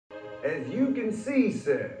As you can see,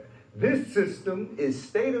 sir, this system is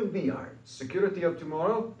state-of-the-art. Security of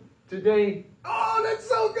tomorrow, today. Oh, that's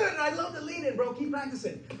so good. I love the lead-in, bro. Keep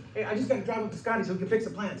practicing. Hey, I just got to drive up to Scotty so we can fix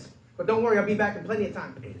the plans. But don't worry, I'll be back in plenty of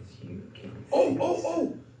time. It's you, King.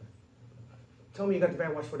 Oh! Tell me you got the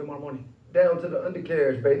van wash for tomorrow morning. Down to the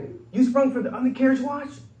undercarriage, baby. You sprung for the undercarriage wash?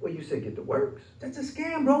 Well, you said get the works. That's a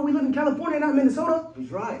scam, bro. We live in California, not Minnesota.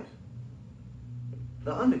 He's right.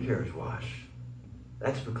 The undercarriage wash.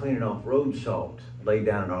 That's for cleaning off road salt laid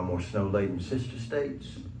down in our more snow-laden sister states.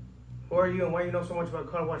 Who are you and why you know so much about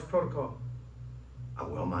car wash protocol?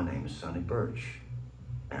 Well, my name is Sonny Birch,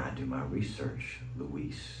 and I do my research,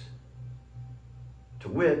 Luis. To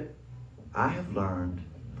wit, I have learned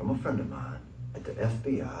from a friend of mine at the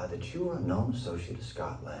FBI that you are a known associate of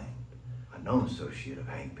Scott Lang, a known associate of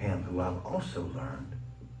Hank Pym, who I've also learned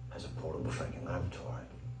has a portable shrinking laboratory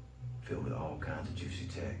filled with all kinds of juicy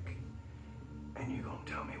tech. And you're gonna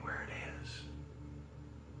tell me where it is.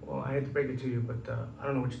 Well, I hate to break it to you, but I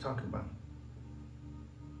don't know what you're talking about.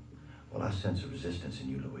 Well, I sense a resistance in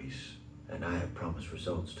you, Luis, and I have promised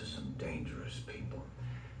results to some dangerous people.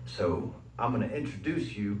 So I'm gonna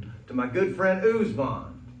introduce you to my good friend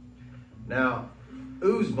Uzman. Now,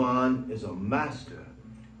 Uzman is a master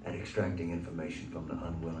at extracting information from the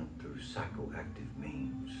unwilling through psychoactive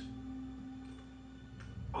means.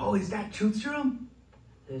 Oh, is that truth serum?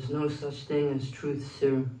 There's no such thing as truth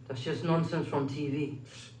serum. That's just nonsense from TV.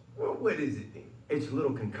 Well, what is it? It's a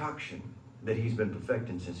little concoction that he's been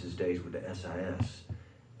perfecting since his days with the SIS.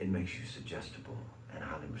 It makes you suggestible and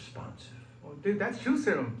highly responsive. Oh, dude, that's truth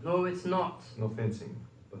serum. No, it's not. No fencing,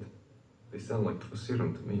 but they sound like true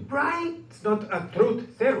serum to me. Right? It's not a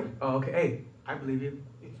truth serum. Oh, okay. Hey, I believe you.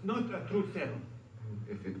 It's not a truth serum.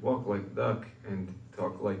 If it walk like duck and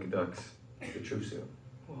talk like ducks, it's the true serum.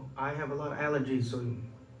 Well, I have a lot of allergies, so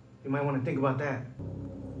you might want to think about that.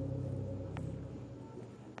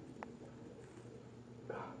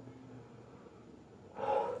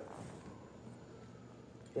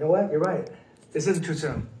 You know what? You're right. This is truth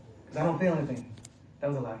serum. Because I don't feel anything. That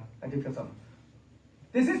was a lie. I do feel something.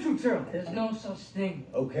 This is truth serum. There's no such thing.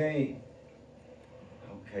 Okay.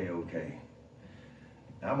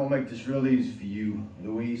 Now I'm gonna make this real easy for you,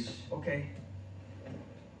 Luis. Okay.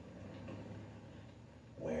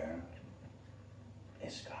 Where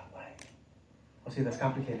is Scott Lang? Well, see, that's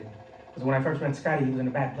complicated. Because when I first met Scotty, he was in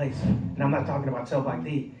a bad place. And I'm not talking about Cell Block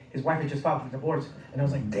D. His wife had just filed for divorce. And I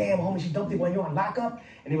was like, damn, homie, she dumped it while you're on lockup?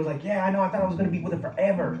 And he was like, yeah, I know, I thought I was going to be with her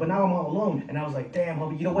forever. But now I'm all alone. And I was like, damn,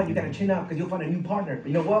 homie, you know what? You got to chin up because you'll find a new partner. But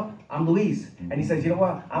you know what? I'm Luis. And he says, you know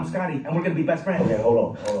what? I'm Scotty. And we're going to be best friends. Okay,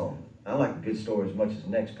 hold on. I like a good story as much as the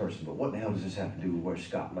next person, but what in the hell does this have to do with where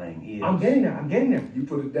Scott Lang is? I'm getting there. You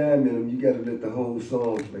put a dime in him, you gotta let the whole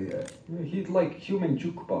song play out. He'd like human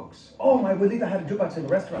jukebox. Oh, my abuelita had a jukebox in the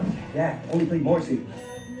restaurant. Yeah, only played Morrissey.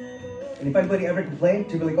 And if anybody ever complained,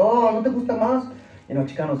 she'd be like, oh, no te gusta más? You know,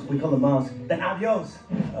 Chicanos, we call them más. Then adios.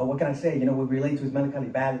 What can I say? You know, we relate to his melancholy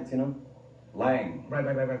ballads, you know? Lang. Right.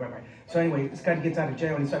 So anyway, Scotty gets out of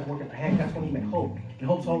jail and he starts working for Hank. That's when he met Hope. And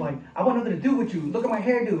Hope's all like, I want nothing to do with you. Look at my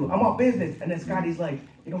hairdo. I'm all business. And then Scotty's like,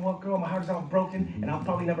 you know what, girl, my heart is all broken and I'll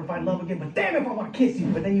probably never find love again, but damn if I want to kiss you.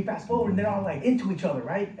 But then you fast forward and they're all like into each other,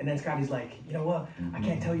 right? And then Scotty's like, you know what, I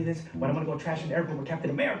can't tell you this, but I'm going to go trash in the airport with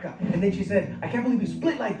Captain America. And then she said, I can't believe you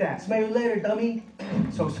split like that. Smell you later, dummy.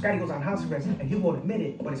 So Scotty goes on house arrest and he won't admit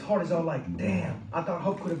it, but his heart is all like, damn, I thought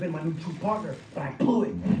Hope could have been my new true partner, but I blew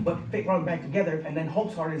it. But fate brought them back together, and then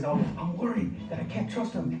Hope's heart is all, I'm worried that I can't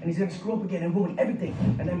trust him and he's going to screw up again and ruin everything.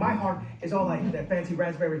 And then my heart is all like, that fancy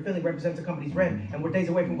raspberry filling represents the company's red, and we're days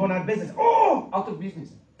away from going out of business. Oh, out of business.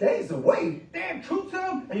 Days away? Damn, truth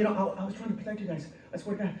serum. And you know, I was trying to protect you guys. I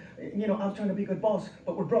swear to God, you know, I was trying to be a good boss,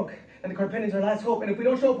 but we're broke. And the carpenning is our last hope. And if we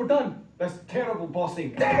don't show up, we're done. That's terrible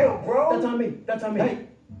bossing. Damn, bro. That's on me. Hey.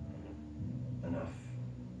 Enough.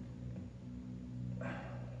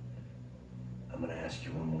 I'm gonna ask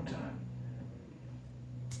you one more time.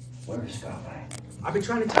 Where is Scott Lang? I've been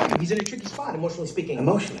trying to tell you, he's in a tricky spot, emotionally speaking.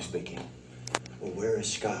 Emotionally speaking? Well, where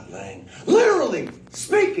is Scott Lang? Literally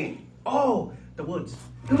speaking! Oh, the woods.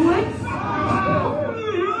 The woods?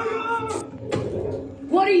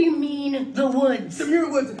 What do you mean, the woods? The Muir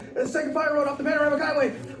Woods, the second fire road off the Panoramic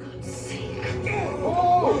Highway.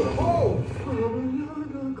 Oh!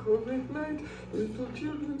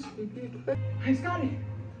 Hey, Scotty.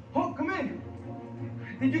 Hope, come in.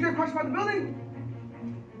 Did you get crushed by the building?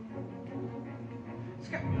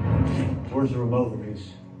 Where's the remote,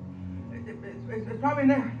 Luis? It's probably in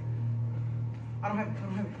there. I don't have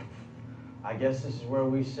it. I guess this is where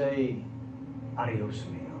we say adios,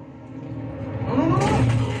 amigo.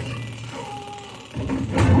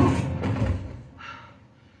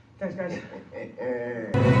 No. Thanks, guys.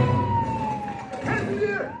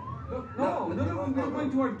 No, we're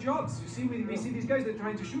going to our jobs. You see, we see these guys that are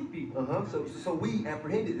trying to shoot people. So we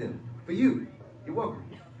apprehended them. For you. You're welcome.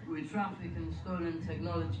 We traffic in stolen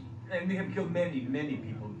technology. And we have killed many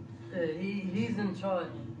people. He's in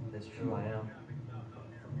charge. That's true, I am.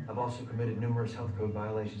 I've also committed numerous health code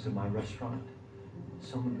violations in my restaurant.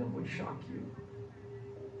 Some of them would shock you.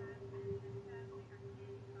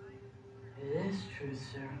 It is true,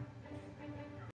 Serum.